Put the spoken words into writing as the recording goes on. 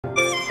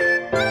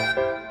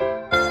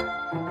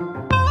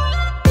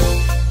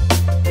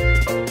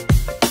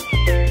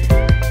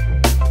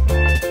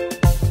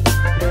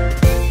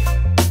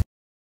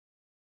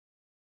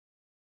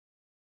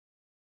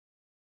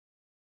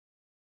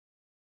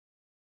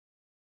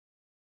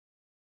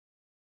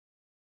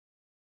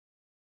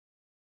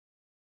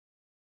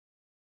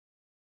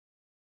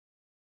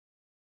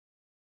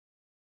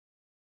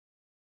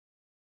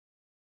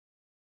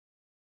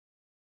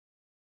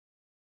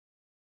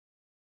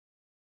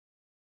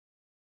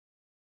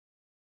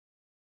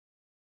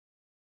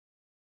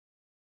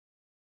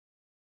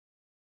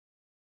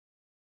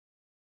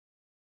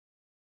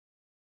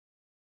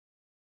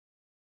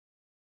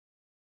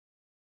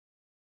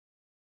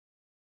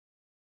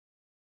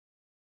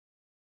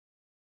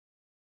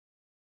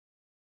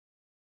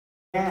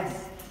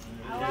Yes.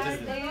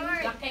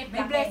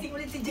 May blessing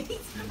ulit si Jace.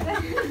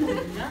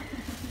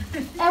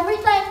 Every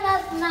time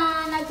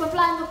na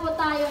nagpaplano po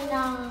tayo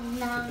ng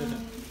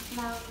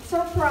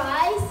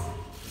surprise,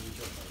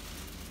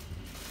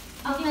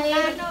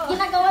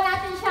 ginagawa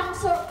natin siyang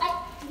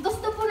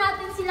gusto po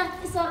natin silang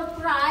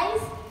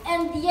i-surprise,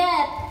 and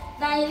yet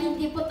dahil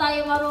hindi po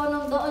tayo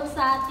marunong doon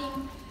sa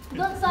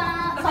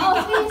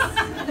office,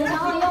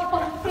 yung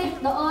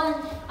pag-print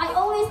doon, I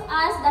always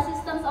ask the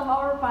assistance of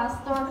our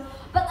pastor.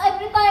 But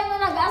every time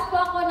na nag-ask po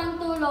ako ng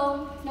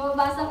tulong,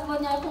 nababasa po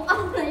niya kung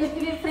ano na yung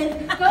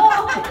i-print ko.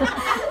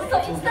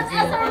 So it's not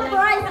a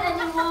surprise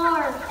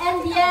anymore.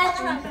 And yet,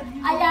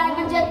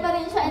 nandiyan pa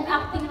rin siya and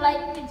acting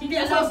like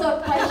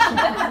surprise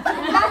siya.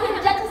 Dahil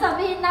dyan,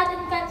 sasabihin natin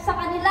sa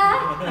kanila,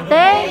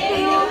 thank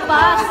you,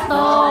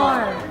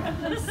 Pastor!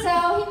 So,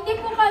 hindi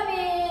po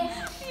kami,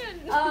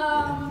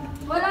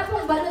 wala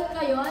pong balon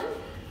ngayon.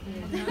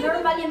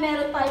 Normally,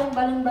 meron tayong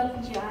balon-balon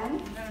dyan.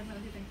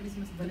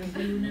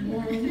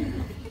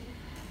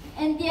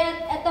 And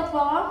yet, ito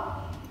po,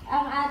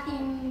 ang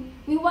ating,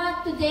 we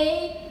want to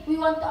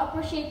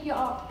appreciate you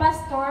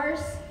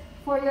pastors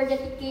for your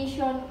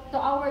dedication to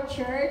our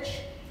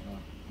church.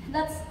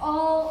 That's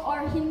all,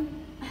 or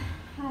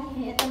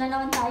ito na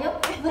naman tayo.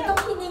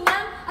 Buntong hininga.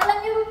 Alam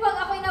niyo po, pag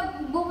ako'y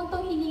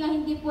nagbubuntong hininga,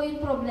 hindi po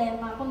yung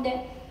problema.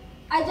 Kundi,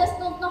 I just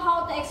don't know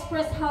how to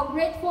express how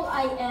grateful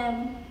I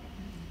am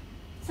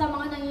sa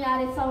mga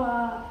nangyayari sa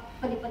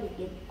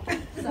palipaligid.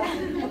 So,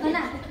 ito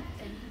na.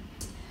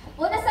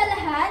 Una sa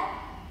lahat,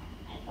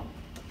 ito.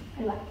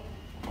 Kaliwa.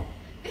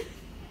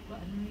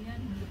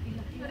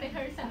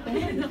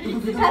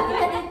 Sabi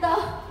na dito,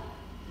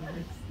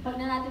 huwag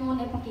na natin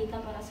muna ipakita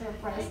para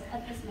surprise.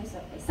 At least may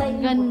surprise. Ang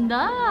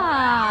ganda!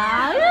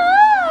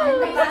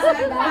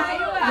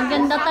 Ang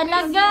ganda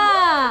talaga!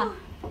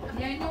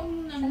 Yan yung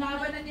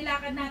laban na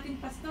nilakan natin,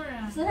 Pastor.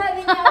 So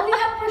sabi niya, we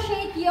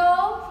appreciate you.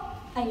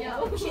 Ay,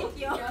 appreciate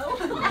you.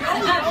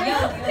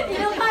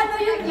 Ilocano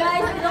yun,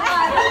 guys.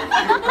 Ilocano.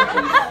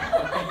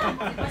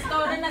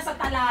 Pastor na nasa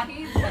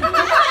talahid.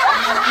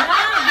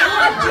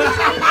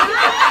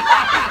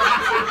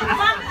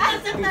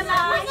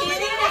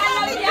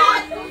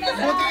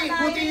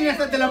 Buti niya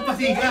sa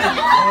dalampasigan.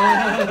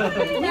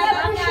 We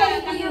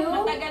appreciate you.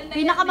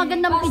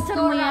 Pinakamagandang picture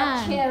mo yan.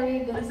 Cherry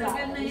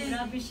Gonzalez.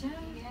 Grabe siya.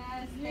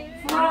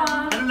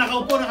 Ano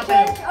nakaupo,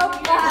 nakatayo? Church of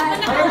God.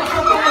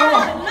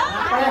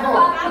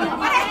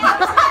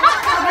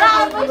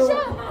 Bravo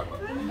siya!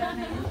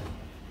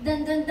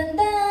 Dun dun dun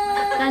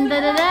dun.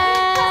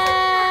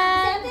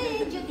 Tandadadan! Si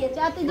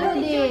Ate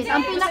Judith,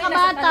 ang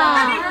pinakabata.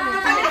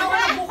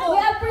 We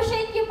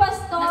appreciate you,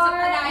 Pastor,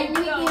 and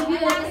we give you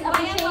this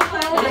appreciation.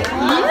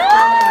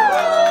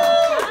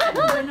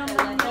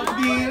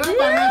 Bira,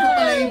 parang sa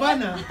talayban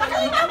ah.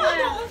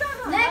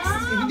 Next,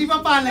 Hindi ba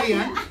palay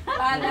yan?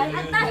 at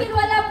dahil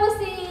wala po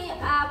si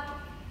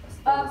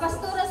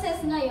Pastora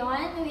Ses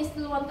ngayon, we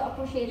still want to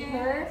appreciate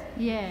her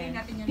Yeah.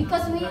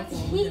 because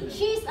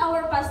she's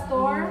our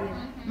pastor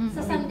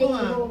sa Sunday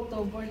group.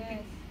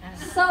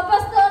 So,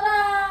 Pastora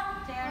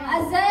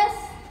Ses,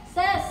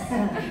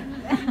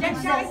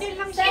 Pastora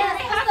Ses,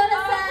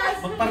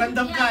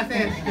 Magparandam ka,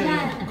 sis.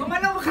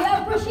 we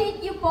appreciate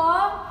you po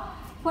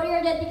for your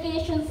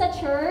dedication sa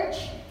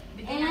church,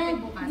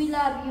 and we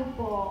love you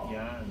po.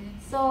 Yan.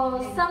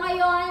 So, sa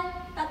ngayon,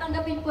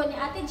 tatanggapin po ni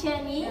Ate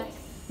Jenny,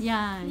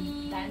 Yan.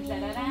 ni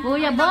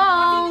Kuya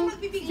Bong!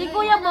 Si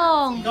Kuya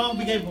Bong! Ikaw ang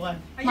bigay bukas.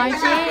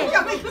 Marcy!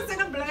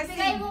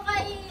 Bigay mo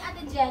kay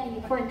Ate Jenny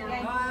for now.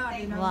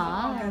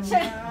 Wow!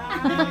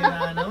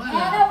 Bira naman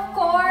And ah. of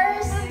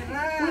course,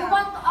 we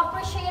want to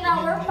appreciate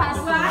our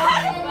pastor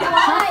and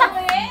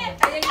wife.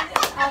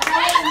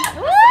 Okay?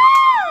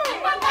 We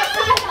want to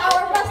appreciate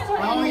our pastor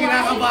Ako and ang wife.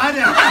 kinakabahan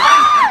ah.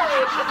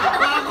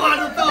 Baka kung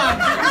ano to ah.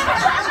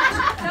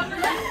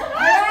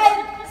 Alright,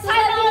 so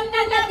sabihin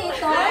natin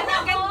dito,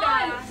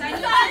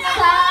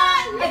 sa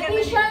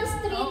Ephesians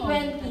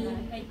 3:20,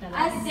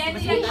 as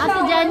Ate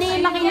Jenny,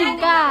 makinig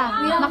ka.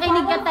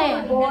 Makinig ka, te.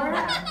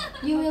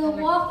 You will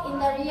walk in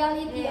the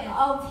reality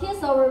of His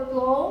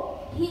overflow.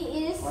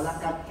 He is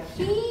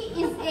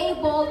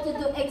able to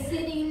do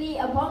exceedingly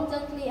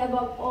abundantly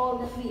above all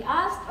that we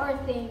ask or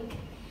think.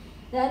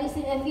 That is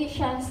in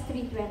Ephesians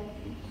 3:20.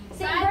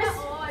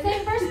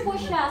 Same verse po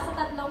siya sa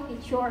tatlong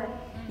picture.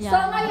 So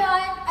Yeah.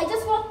 ngayon, I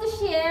just want to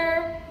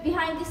share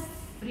behind this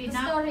the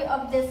story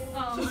of his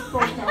photo.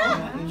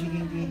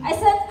 I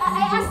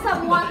asked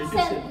someone to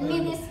send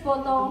me this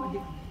photo.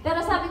 Pero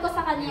sabi ko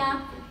sa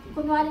kanya,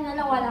 kunwari na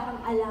lang wala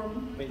kang alam.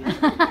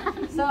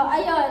 So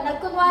ayun,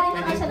 nagkunwari na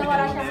lang siya na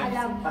wala siyang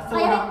alam.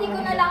 Kaya hindi ko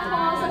na lang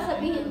kung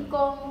sasabihin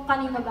kung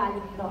kanino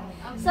galing to.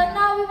 So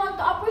now we want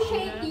to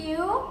appreciate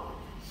you.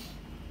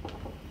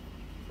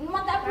 We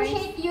want to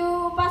appreciate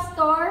you,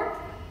 Pastor.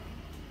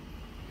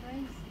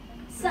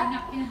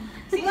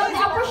 We want to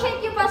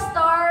appreciate you,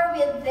 Pastor,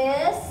 with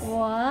this.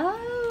 Wow!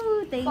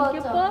 Thank you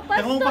Photo. po,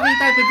 Kung Pastor!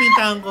 pakita,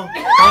 pipintahan ko.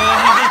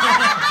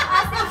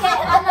 Sige,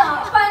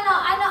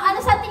 ano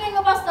sa tingin mo,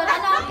 Pastor?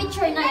 Ano ang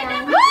picture na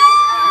yan?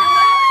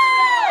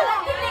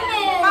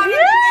 Tingin.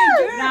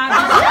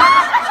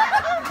 Grabe.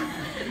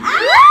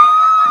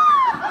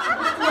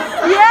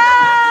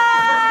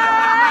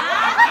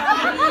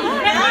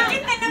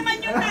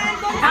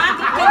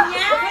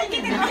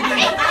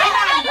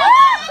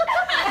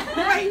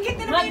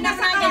 Huwag na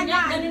sa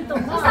ganyan, ganito.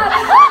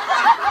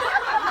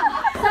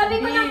 Sabi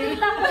ko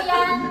nakita ko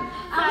yan.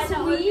 Ang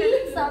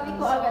sweet. Sabi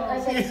ko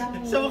agad-agad na.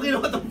 Saan mo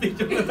kinuha itong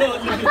picture na to?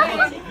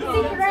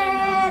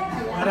 Secret!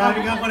 Marami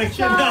kang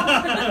connection na.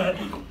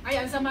 Ay,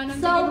 ang sama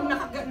ng So, tingin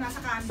nung nasa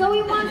kanan. So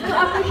we want to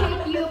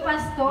appreciate you,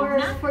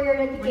 pastors, for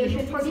your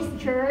dedication for this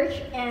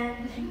church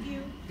and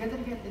ito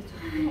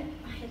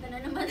na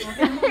naman.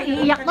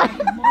 Iiyak na.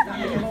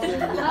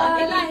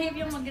 Ilahib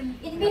yung maganda.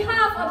 In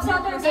behalf of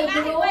Saturday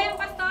Group,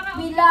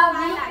 we love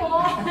you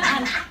po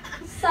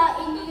sa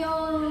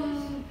inyong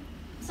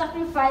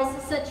sacrifice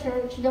sa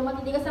church.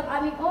 Dumatigas ang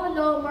aming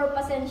ulo, more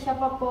pasensya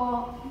pa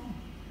po.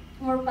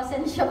 More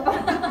pasensya pa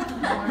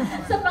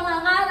sa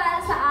pangangaral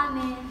sa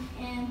amin.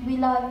 And we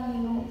love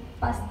you,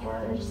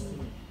 pastors.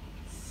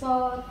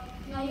 So,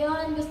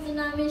 ngayon, gusto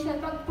namin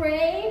siya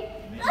mag-pray.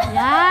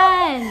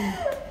 Yan.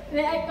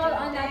 May I call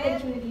on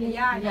Ate Judy?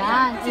 Yan.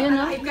 Yun,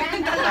 no?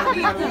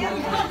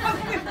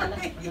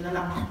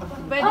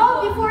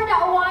 Oh, before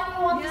that one,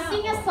 we want to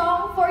sing a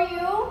song for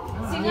you.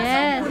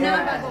 Yes.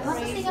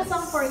 Want to sing a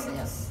song for you.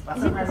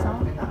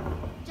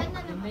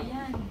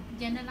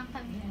 Diyan na lang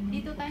kami.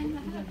 Dito tayo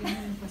lahat.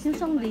 Yung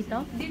song dito?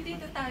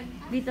 Dito tayo.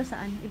 Dito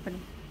saan? Ipan.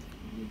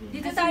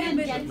 Dito tayo.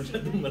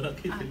 Masyadong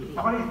malaki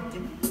siguro.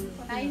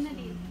 Tayo na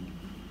dito.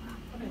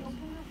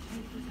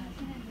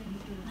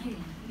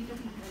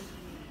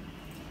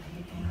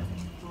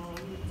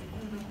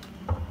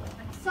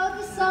 So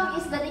this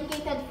song is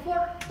dedicated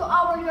to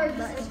our Lord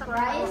Jesus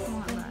Christ,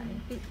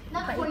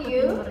 not for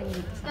you.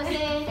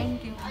 Kasi,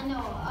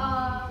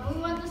 we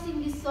want to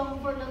sing this song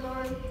for the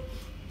Lord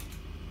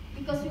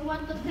because we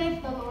want to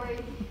thank the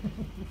Lord.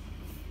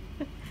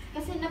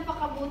 Kasi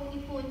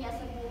napakabuti po niya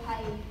sa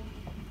buhay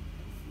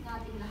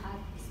natin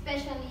lahat.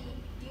 Especially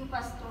you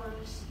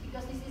pastors,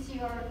 because this is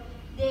your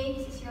day,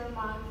 this is your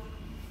month.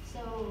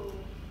 So,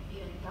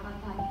 yun,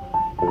 kakantahan ko.